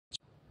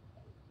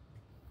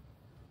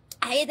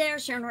Hey there,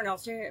 Sharon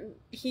Horne-Ellstrom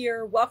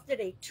here. Welcome to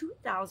day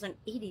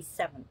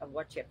 2087 of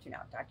What You Up To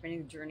Now, documenting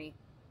the journey.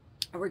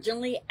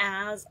 Originally,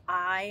 as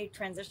I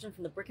transitioned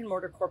from the brick and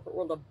mortar corporate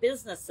world of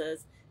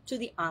businesses to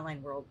the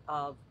online world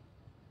of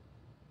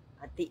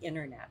the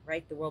internet,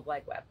 right? The World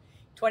Wide Web.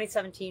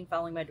 2017,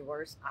 following my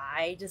divorce,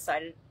 I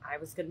decided I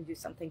was going to do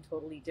something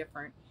totally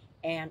different.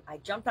 And I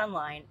jumped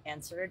online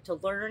and started to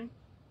learn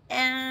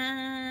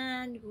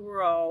and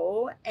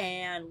grow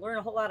and learn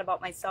a whole lot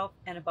about myself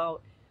and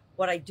about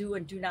what I do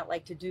and do not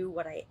like to do,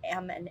 what I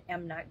am and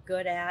am not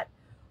good at,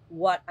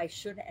 what I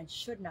should and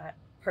should not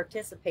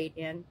participate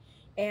in,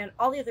 and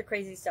all the other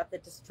crazy stuff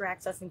that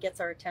distracts us and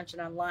gets our attention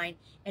online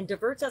and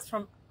diverts us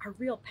from our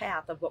real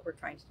path of what we're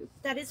trying to do.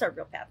 That is our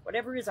real path.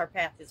 Whatever is our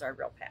path is our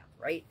real path,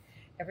 right?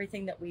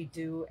 Everything that we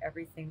do,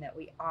 everything that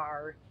we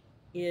are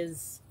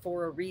is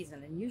for a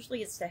reason. And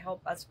usually it's to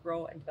help us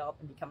grow and develop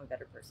and become a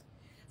better person.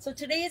 So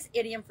today's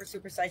idiom for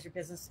supersize your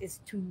business is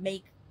to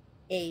make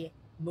a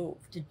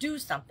move, to do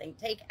something,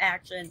 take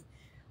action,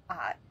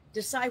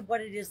 decide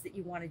what it is that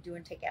you want to do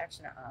and take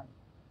action on.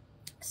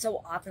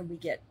 So often we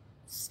get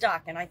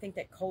stuck, and I think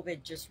that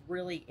COVID just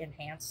really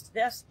enhanced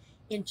this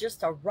in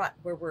just a rut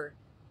where we're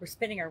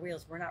spinning our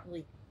wheels. We're not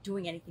really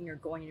doing anything or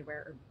going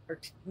anywhere or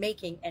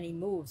making any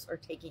moves or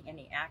taking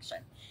any action.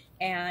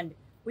 And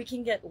we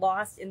can get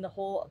lost in the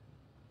whole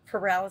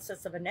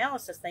paralysis of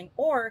analysis thing,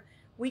 or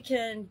we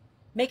can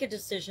make a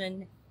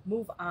decision,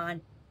 move on,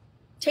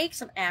 take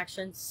some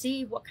action,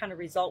 see what kind of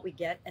result we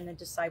get, and then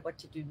decide what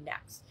to do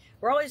next.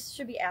 We're always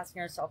should be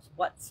asking ourselves,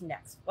 what's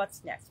next?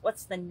 What's next?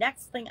 What's the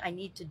next thing I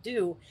need to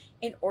do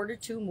in order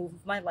to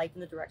move my life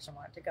in the direction I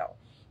want it to go?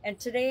 And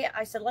today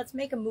I said, let's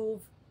make a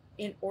move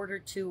in order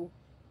to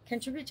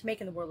contribute to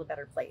making the world a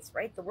better place,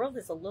 right? The world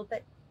is a little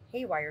bit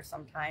haywire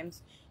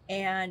sometimes.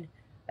 And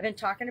I've been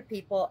talking to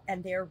people,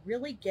 and they're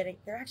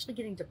actually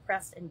getting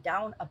depressed and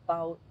down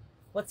about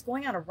what's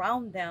going on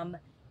around them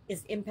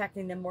is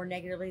impacting them more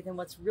negatively than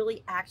what's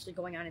really actually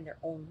going on in their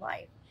own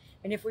life.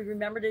 And if we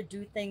remember to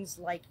do things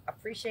like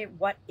appreciate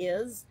what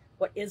is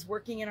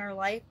working in our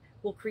life,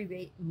 we'll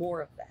create more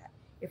of that.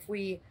 If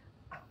we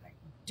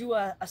do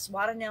a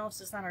SWOT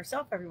analysis on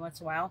ourselves every once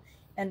in a while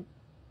and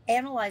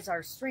analyze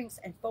our strengths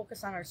and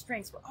focus on our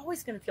strengths, we're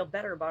always going to feel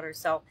better about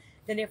ourselves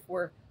than if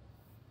we're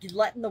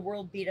letting the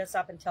world beat us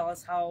up and tell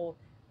us how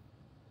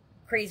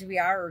crazy we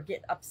are or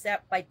get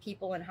upset by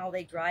people and how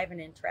they drive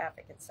and in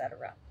traffic,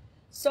 etc.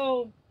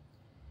 So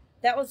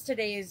that was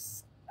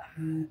today's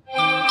idiom,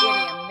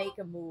 make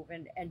a move.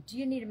 And do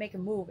you need to make a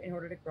move in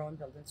order to grow and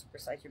build and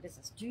supersize your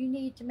business? Do you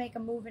need to make a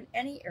move in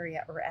any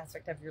area or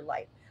aspect of your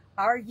life?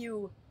 Are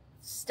you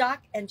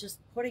stuck and just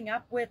putting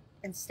up with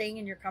and staying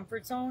in your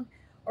comfort zone?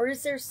 Or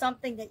is there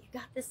something that you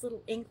got this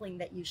little inkling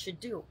that you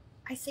should do?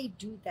 I say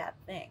do that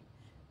thing.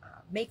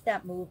 Make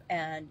that move,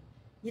 and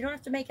you don't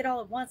have to make it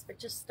all at once, but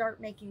just start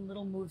making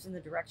little moves in the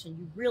direction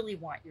you really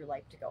want your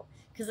life to go,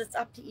 because it's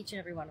up to each and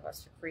every one of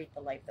us to create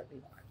the life that we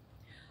want.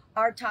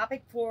 Our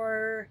topic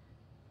for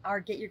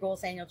our Get Your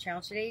Goals annual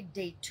challenge today,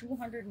 day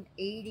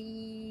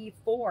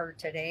 284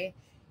 today,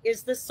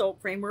 is the SOAP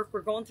framework.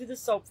 We're going through the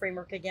SOAP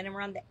framework again, and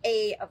we're on the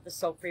A of the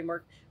SOAP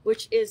framework,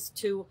 which is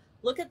to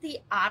look at the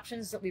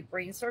options that we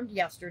brainstormed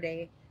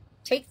yesterday,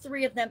 take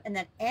 3 of them, and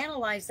then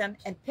analyze them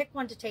and pick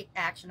one to take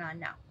action on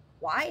now.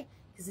 Why?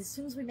 Because as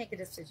soon as we make a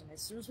decision,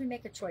 as soon as we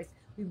make a choice,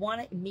 we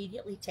want to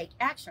immediately take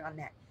action on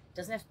that. It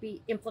doesn't have to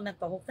be implement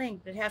the whole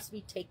thing, but it has to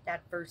be take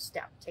that first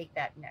step, take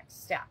that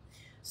next step.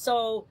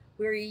 So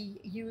we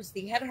use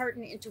the head, heart,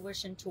 and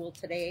intuition tool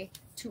today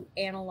to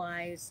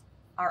analyze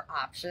our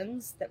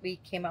options that we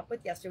came up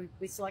with yesterday.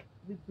 We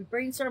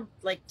brainstorm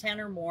like 10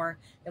 or more,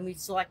 then we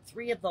select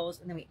 3 of those,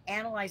 and then we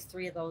analyze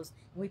 3 of those,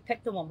 and we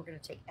pick the one we're going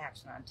to take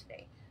action on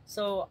today.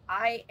 So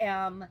I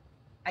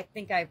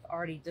think I've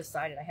already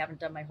decided. I haven't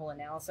done my whole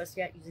analysis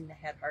yet using the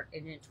head, heart,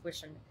 and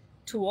intuition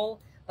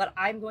tool, but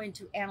I'm going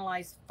to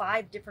analyze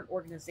 5 different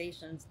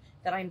organizations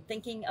that I'm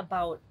thinking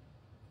about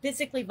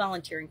physically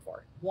volunteering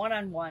for,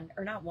 one-on-one,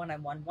 or not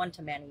one-on-one,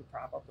 one-to-many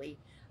probably,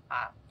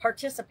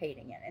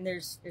 participating in. And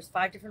there's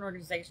 5 different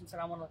organizations,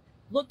 and I want to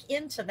look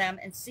into them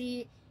and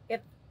see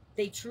if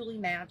they truly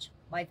match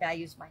my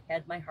values, my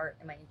head, my heart,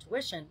 and my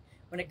intuition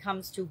when it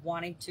comes to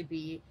wanting to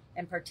be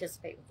and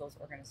participate with those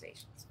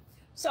organizations.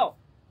 So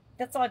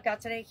that's all I've got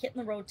today. Hitting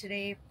the road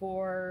today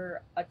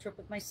for a trip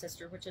with my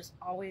sister, which is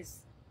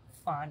always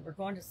fun. We're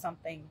going to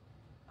something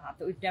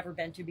that we've never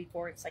been to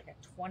before. It's like a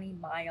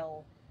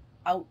 20-mile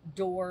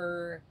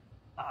outdoor,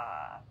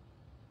 I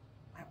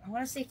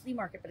want to say flea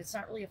market, but it's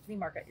not really a flea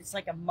market. It's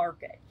like a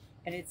market,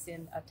 and it's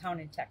in a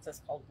town in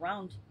Texas called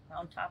Round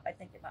Top. I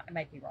think I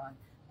might be wrong,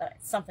 but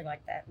it's something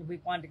like that. And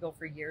we've wanted to go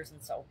for years,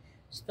 and so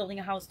she's building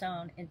a house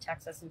down in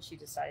Texas, and she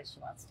decided she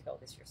wants to go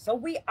this year. So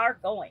we are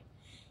going.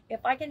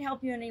 If I can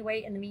help you in any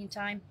way in the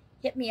meantime,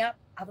 hit me up.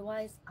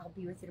 Otherwise, I'll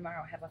be with you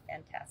tomorrow. Have a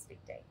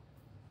fantastic day.